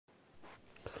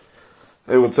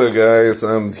Hey, what's up, guys?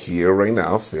 I'm here right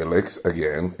now, Felix,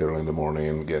 again, early in the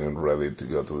morning, getting ready to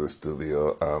go to the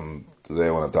studio. Today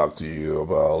I want to talk to you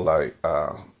about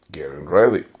getting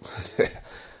ready.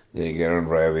 Yeah, getting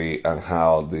ready and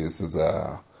how this is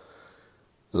a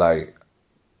like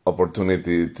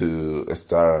opportunity to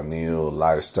start a new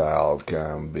lifestyle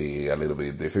can be a little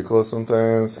bit difficult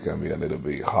sometimes, can be a little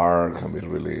bit hard, can be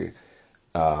really,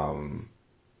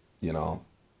 you know,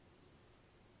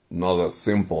 not that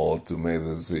simple to make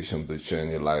the decision to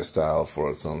change your lifestyle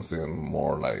for something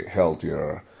more like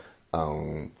healthier,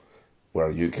 um,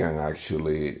 where you can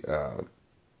actually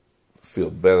feel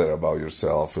better about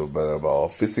yourself, feel better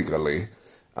about physically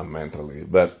and mentally.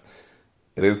 But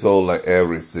it is all like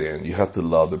everything. You have to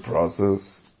love the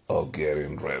process of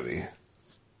getting ready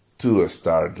to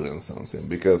start doing something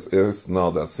because it's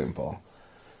not that simple.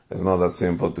 It's not that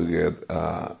simple to get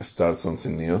start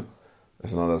something new.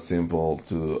 It's not that simple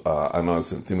to. I know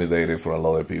it's intimidating for a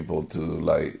lot of people to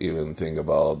like even think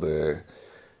about the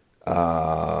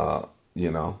uh,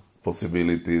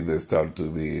 possibility they start to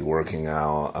be working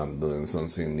out and doing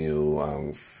something new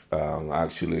and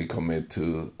actually commit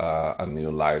to a new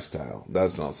lifestyle.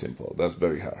 That's not simple. That's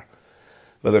very hard.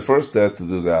 But the first step to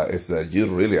do that is that you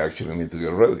really actually need to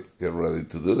get ready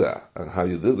to do that. And how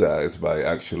you do that is by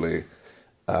actually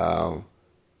um,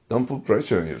 don't put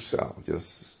pressure on yourself.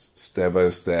 Just step by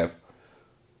step,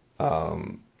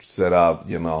 set up,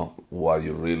 what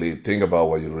you really think about,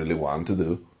 what you really want to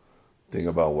do. Think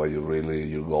about what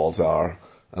your goals are.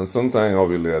 And sometimes,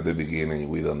 obviously, at the beginning,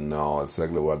 we don't know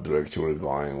exactly what direction we're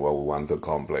going, what we want to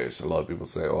accomplish. A lot of people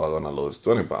say, oh, I'm going to lose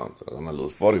 20 pounds. I'm going to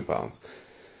lose 40 pounds.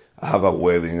 I have a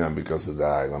wedding, and because of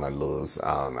that, I'm going to lose,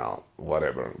 I don't know,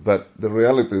 whatever. But the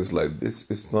reality is like this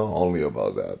is not only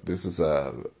about that. This is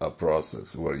a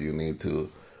process where you need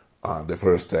to, the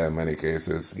first step in many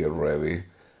cases, get ready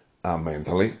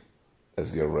mentally.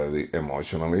 Let's get ready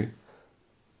emotionally.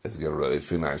 Let's get ready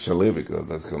financially because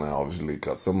that's gonna obviously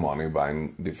cost some money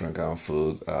buying different kind of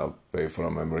food, pay for a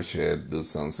membership, do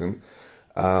something.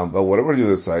 But whatever you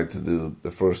decide to do, the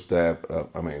first step,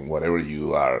 whatever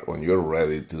you are, when you're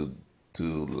ready to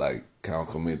like kind of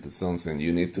commit to something,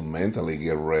 you need to mentally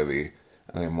get ready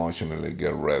and emotionally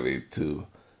get ready to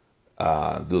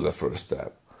do the first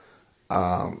step.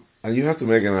 And you have to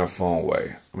make it in a fun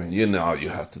way. I mean, you know you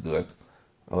have to do it.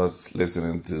 I was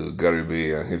listening to Gary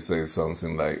Vee and he says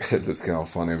something like, that's kind of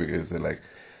funny because he's like,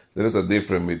 there's a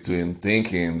difference between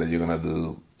thinking that you're going to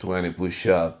do 20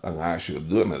 push-ups and actually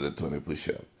doing the 20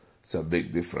 push-ups. It's a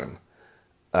big difference.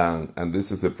 And this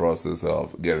is the process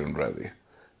of getting ready.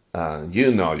 And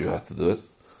you know you have to do it.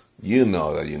 You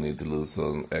know that you need to lose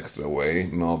some extra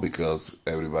weight, not because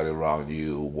everybody around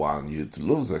you want you to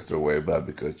lose extra weight, but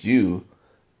because you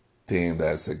think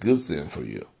that's a good thing for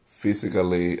you,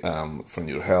 physically, from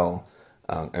your health,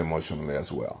 and emotionally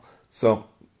as well. So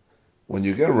when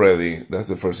you get ready, that's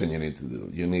the first thing you need to do.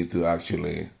 You need to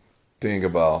actually think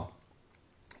about,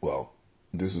 well,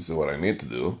 this is what I need to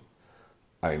do.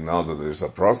 I know that there's a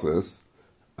process.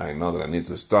 I know that I need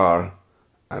to start.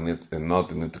 I know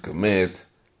that I need to commit.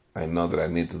 I know that I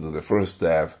need to do the first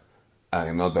step.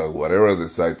 I know that whatever I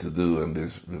decide to do in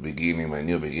this beginning, my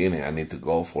new beginning, I need to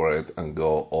go for it and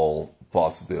go all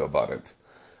positive about it.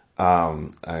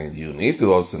 And you need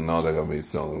to also know there are going to be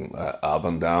some up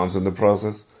and downs in the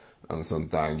process. And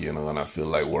sometimes you're not going to feel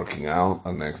like working out.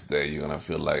 And next day you're going to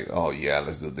feel like, oh, yeah,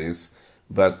 let's do this.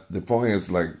 But the point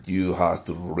is like you have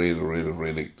to really, really,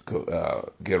 really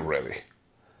get ready.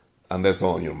 And that's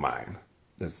all in your mind.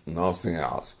 There's nothing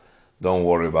else. Don't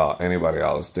worry about anybody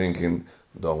else thinking.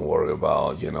 Don't worry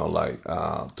about,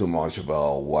 too much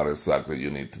about what exactly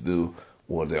you need to do.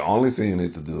 Well, the only thing you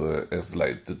need to do is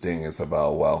like the thing is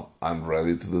about, well, I'm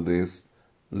ready to do this.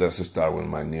 Let's start with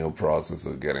my new process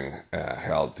of getting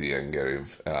healthy and getting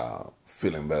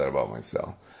feeling better about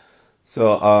myself.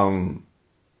 So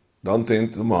don't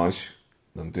think too much.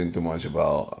 Don't think too much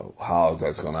about how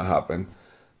that's gonna happen.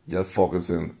 Just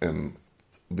focusing and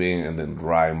being in the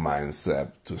right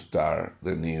mindset to start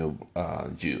the new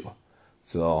you.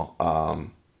 So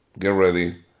get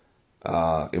ready.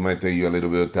 It might take you a little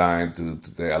bit of time to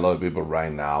take a lot of people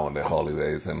right now on the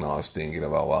holidays and now thinking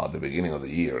about, well, the beginning of the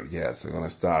year, yes, I'm gonna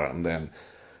start, and then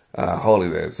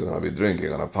holidays, we're gonna be drinking,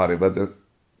 gonna party. But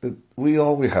we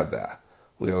always had that.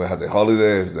 We always had the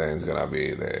holidays. Then it's gonna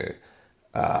be the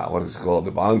what is it called,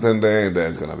 the Valentine Day.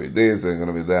 Then it's gonna be this. Then it's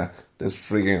gonna be that. There's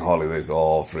freaking holidays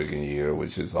all freaking year,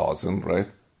 which is awesome, right?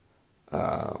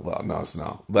 Well, no, it's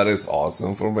not, but it's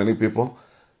awesome for many people.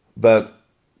 But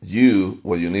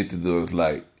what you need to do is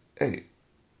like, hey,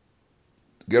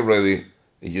 get ready.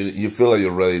 You feel like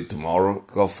you're ready tomorrow,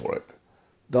 go for it.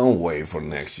 Don't wait for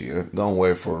next year. Don't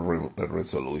wait for a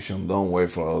resolution. Don't wait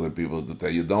for other people to tell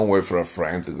you. Don't wait for a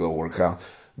friend to go work out.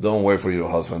 Don't wait for your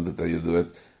husband to tell you to do it.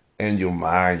 In your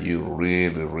mind, you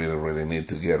really, really, really need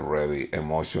to get ready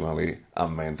emotionally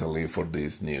and mentally for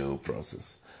this new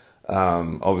process.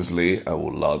 Obviously, I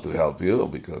would love to help you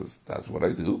because that's what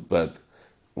I do. But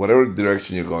whatever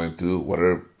direction you're going to,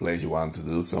 whatever place you want to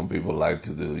do, some people like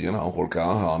to do, work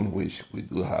out on, which we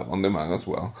do have on demand as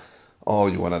well.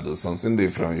 Or you want to do something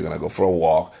different, you're going to go for a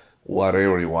walk,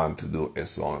 whatever you want to do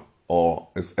is on, or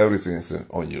it's everything is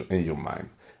on you, in your mind.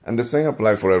 And the same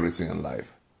apply for everything in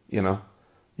life. You know,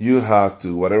 you have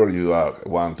to, whatever you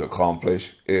want to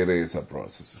accomplish, it is a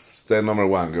process. Step number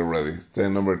one, get ready.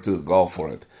 Step number two, go for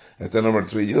it. And step number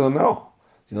three, you don't know.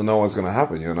 You don't know what's going to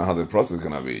happen. You don't know how the process is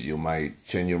going to be. You might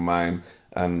change your mind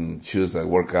and choose a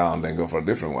workout and then go for a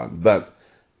different one. But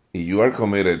if you are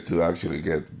committed to actually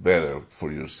get better for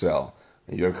yourself,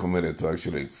 and you're committed to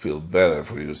actually feel better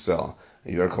for yourself,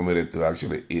 and you're committed to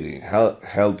actually eating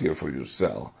healthier for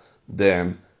yourself,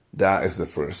 then that is the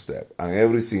first step. And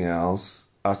everything else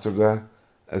after that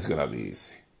is going to be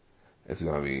easy. It's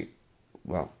going to be,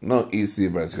 well, not easy,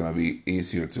 but it's going to be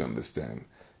easier to understand.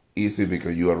 Easy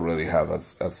because you already have a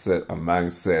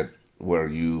mindset where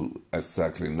you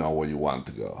exactly know where you want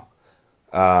to go.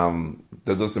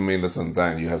 That doesn't mean that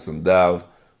sometimes you have some doubt.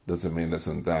 Doesn't mean that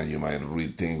sometimes you might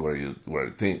rethink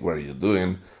where you're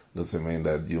doing. Doesn't mean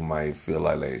that you might feel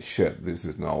like shit. This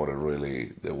is not what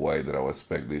really the way that I would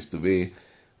expect this to be.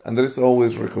 And there is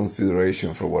always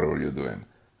reconsideration for whatever you're doing.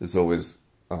 There's always,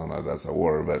 I don't know if that's a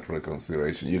word, but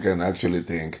reconsideration. You can actually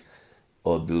think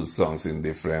or do something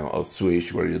different or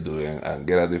switch what you're doing and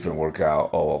get a different workout.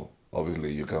 Or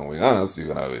obviously you can be honest,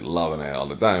 you're gonna be loving it all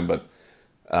the time. But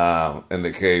in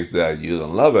the case that you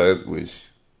don't love it, which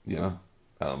I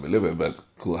don't believe it, but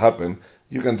could happen,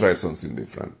 you can try something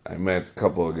different. I met a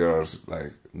couple of girls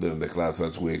like during the class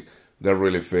last week. They're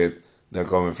really fit. They're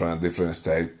coming from a different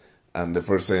state, and the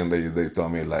first thing they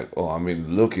told me like, "Oh, I've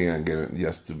been looking and getting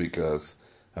just because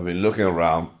I've been looking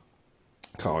around,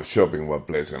 kind of shopping what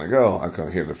place gonna go. I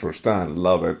come here the first time,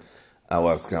 love it. I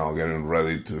was kind of getting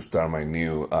ready to start my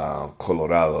new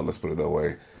Colorado, let's put it that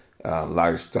way,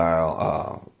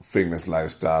 lifestyle, fitness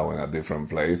lifestyle in a different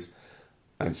place."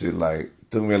 And she like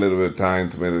took me a little bit of time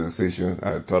to make the decision.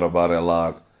 I thought about it a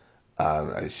lot.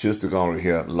 And I choose to come over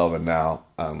here, love it now.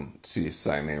 And she's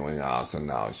signing with us, and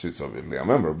now she's obviously a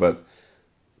member. But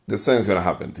the same is going to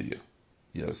happen to you.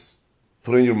 Just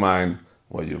put in your mind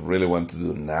what you really want to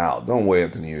do now. Don't wait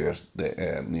until New Year's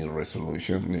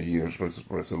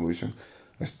resolution.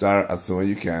 Start as soon as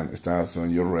you can. Start as soon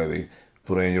as you're ready.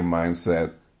 Put in your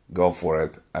mindset. Go for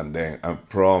it. And then I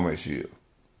promise you,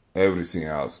 everything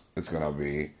else is going to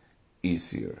be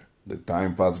easier. The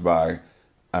time passes by,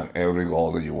 and every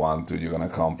goal that you want to, you're going to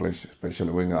accomplish,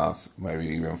 especially with us, maybe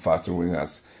even faster with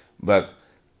us. But,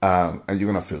 and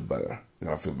you're going to feel better. You're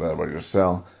going to feel better about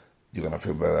yourself. You're going to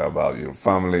feel better about your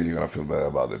family. You're going to feel better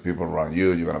about the people around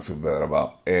you. You're going to feel better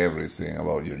about everything,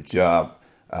 about your job,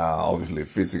 obviously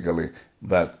physically.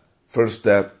 But first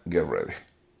step, get ready.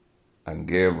 And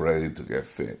get ready to get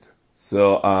fit.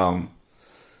 So,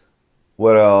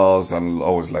 what else? I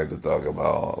always like to talk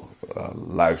about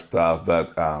life stuff,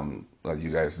 but as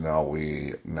you guys know,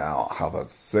 we now have a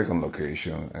second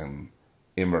location in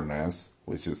Inverness,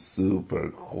 which is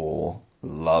super cool.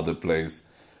 Love the place.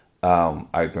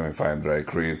 I-25 Dry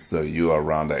Creek, so you are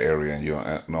around the area and you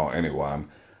don't know anyone,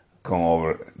 come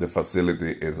over. The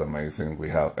facility is amazing. We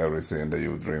have everything that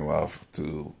you dream of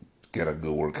to get a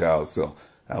good workout. So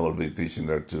I will be teaching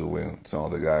there too with some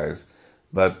of the guys.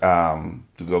 But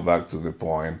to go back to the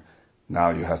point,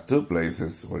 now you have two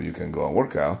places where you can go and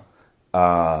work out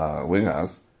with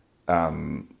us.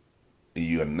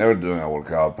 You are never doing a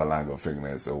workout at Palango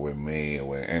Fitness or with me or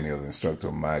with any other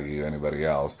instructor, Maggie or anybody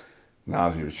else.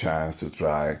 Now's your chance to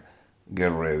try,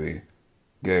 get ready,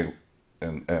 get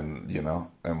and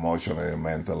emotionally,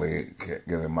 mentally, get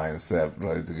the mindset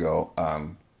ready to go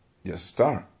and just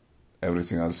start.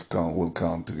 Everything else will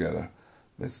come together.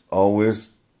 There's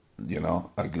always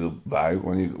a good vibe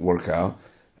when you work out,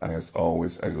 and it's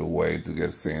always a good way to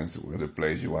get things with the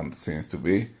place you want things to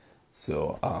be.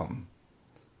 So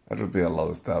I repeat a lot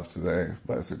of stuff today,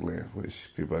 basically,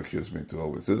 which people accuse me to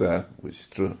always do that, which is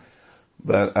true.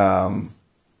 But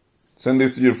send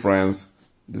this to your friends.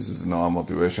 This is not a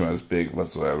motivational speak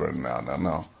whatsoever.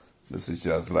 No. This is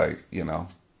just like,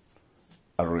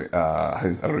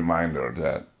 a reminder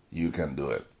that you can do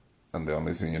it. And the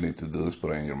only thing you need to do is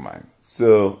put it in your mind.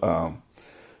 So,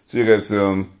 see you guys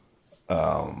soon.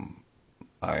 I'm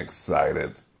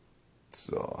excited.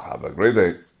 So have a great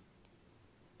day.